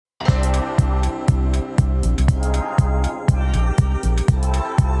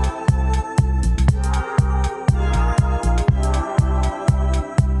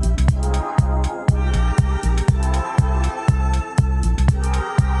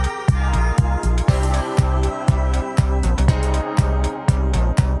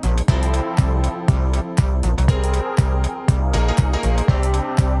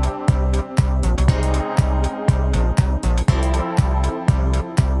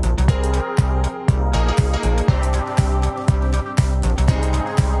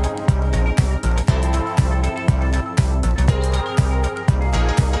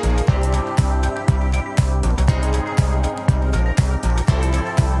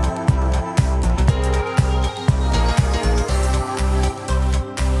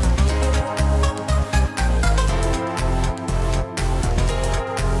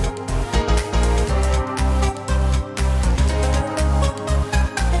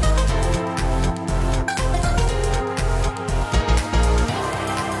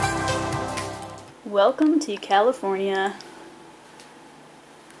Welcome to California.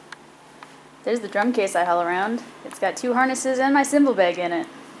 There's the drum case I haul around. It's got 2 harnesses and my cymbal bag in it.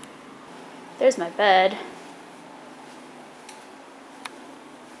 There's my bed.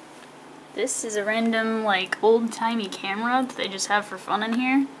 This is a random, like, old-timey camera that they just have for fun in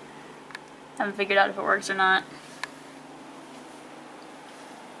here. Haven't figured out if it works or not.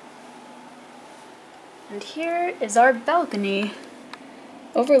 And here is our balcony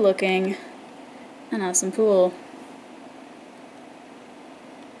overlooking an awesome pool.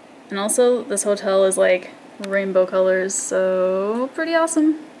 And also, this hotel is like rainbow colors, so pretty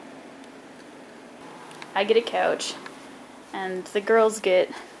awesome. I get a couch, and the girls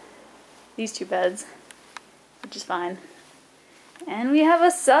get these 2 beds, which is fine. And we have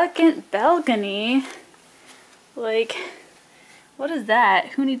a second balcony. Like, what is that?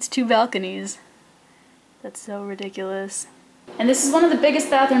 Who needs 2 balconies? That's so ridiculous. And this is one of the biggest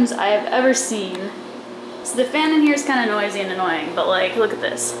bathrooms I have ever seen. So the fan in here is kind of noisy and annoying, but like, look at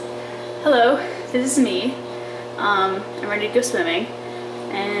this. Hello, this is me. I'm ready to go swimming.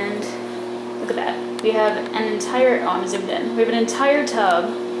 And look at that. We have an entire, oh, I'm zoomed in. We have an entire tub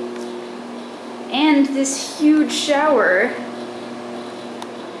and this huge shower.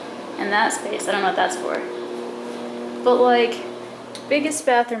 And that space, I don't know what that's for. But like, biggest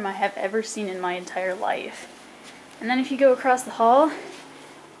bathroom I have ever seen in my entire life. And then if you go across the hall,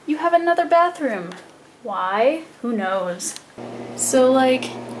 you have another bathroom. Why? Who knows? So like,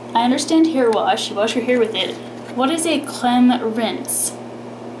 I understand hair wash, you wash your hair with it. What is a clem rinse?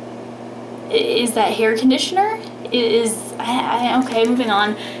 Is that hair conditioner? Okay, moving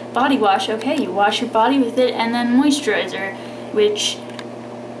on. Body wash, okay, you wash your body with it, and then moisturizer, which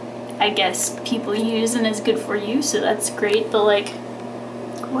I guess people use and is good for you, so that's great, but like,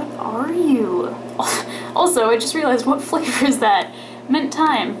 what are you? Also, I just realized, what flavor is that? Mint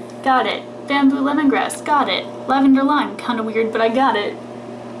thyme, got it. Bamboo lemongrass, got it. Lavender lime, kinda weird, but I got it.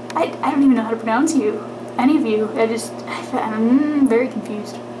 I don't even know how to pronounce you. Any of you. I'm very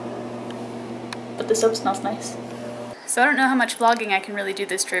confused. But the soap smells nice. So I don't know how much vlogging I can really do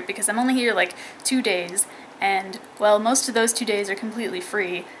this trip because I'm only here like 2 days, and well, most of those 2 days are completely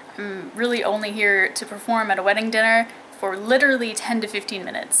free. I'm really only here to perform at a wedding dinner for literally 10 to 15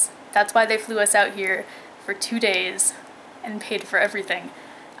 minutes. That's why they flew us out here for 2 days and paid for everything.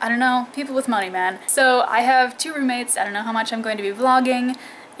 I don't know, people with money, man. So I have 2 roommates. I don't know how much I'm going to be vlogging.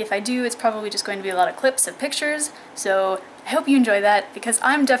 If I do, it's probably just going to be a lot of clips of pictures. So I hope you enjoy that because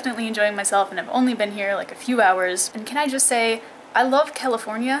I'm definitely enjoying myself and I've only been here like a few hours. And can I just say, I love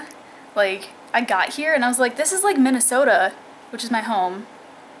California. Like, I got here and I was like, this is like Minnesota, which is my home,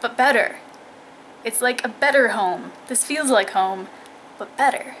 but better. It's like a better home. This feels like home, but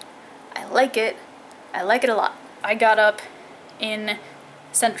better. I like it. I like it a lot. I got up in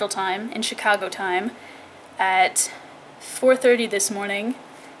Central Time, in Chicago time, at 4:30 this morning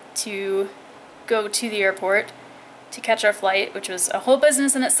to go to the airport to catch our flight, which was a whole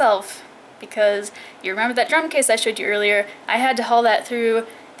business in itself because you remember that drum case I showed you earlier? I had to haul that through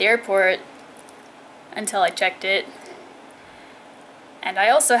the airport until I checked it. And I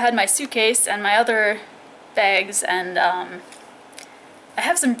also had my suitcase and my other bags, and I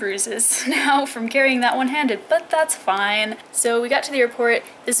have some bruises now from carrying that one-handed, but that's fine. So we got to the airport.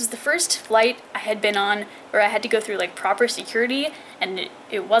 This was the first flight I had been on where I had to go through like proper security, and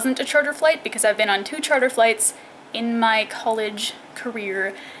it wasn't a charter flight because I've been on 2 charter flights in my college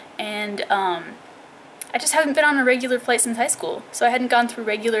career, and I just haven't been on a regular flight since high school. So I hadn't gone through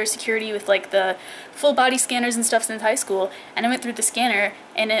regular security with like the full body scanners and stuff since high school, and I went through the scanner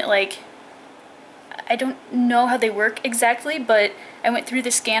and it like, I don't know how they work exactly, but I went through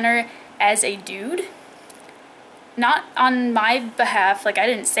the scanner as a dude. Not on my behalf, like I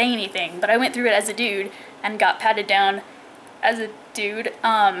didn't say anything, but I went through it as a dude and got patted down as a dude.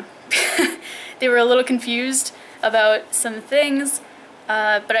 They were a little confused about some things,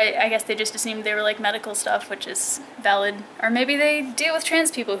 but I guess they just assumed they were like medical stuff, which is valid. Or maybe they deal with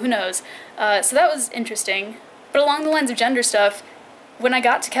trans people, who knows. So that was interesting. But along the lines of gender stuff, when I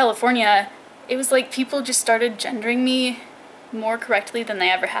got to California, it was like people just started gendering me more correctly than they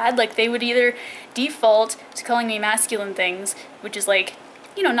ever had. Like, they would either default to calling me masculine things, which is like,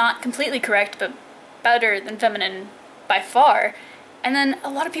 you know, not completely correct, but better than feminine by far. And then a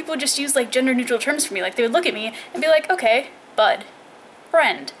lot of people would just use like gender neutral terms for me. Like, they would look at me and be like, okay, bud,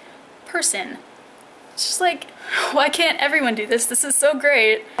 friend, person. It's just like, why can't everyone do this? This is so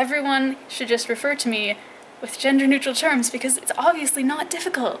great. Everyone should just refer to me with gender neutral terms because it's obviously not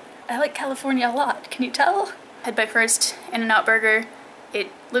difficult. I like California a lot, can you tell? Had my first In-N-Out burger.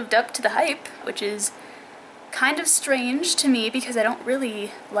 It lived up to the hype, which is kind of strange to me because I don't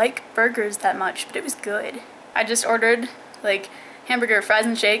really like burgers that much, but it was good. I just ordered like hamburger, fries,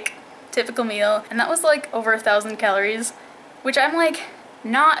 and shake, typical meal, and that was like over 1,000 calories, which I'm like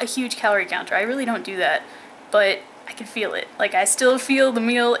not a huge calorie counter. I really don't do that, but I can feel it. Like I still feel the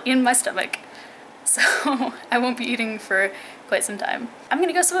meal in my stomach. So I won't be eating for quite some time. I'm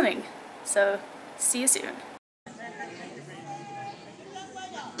gonna go swimming, so see you soon.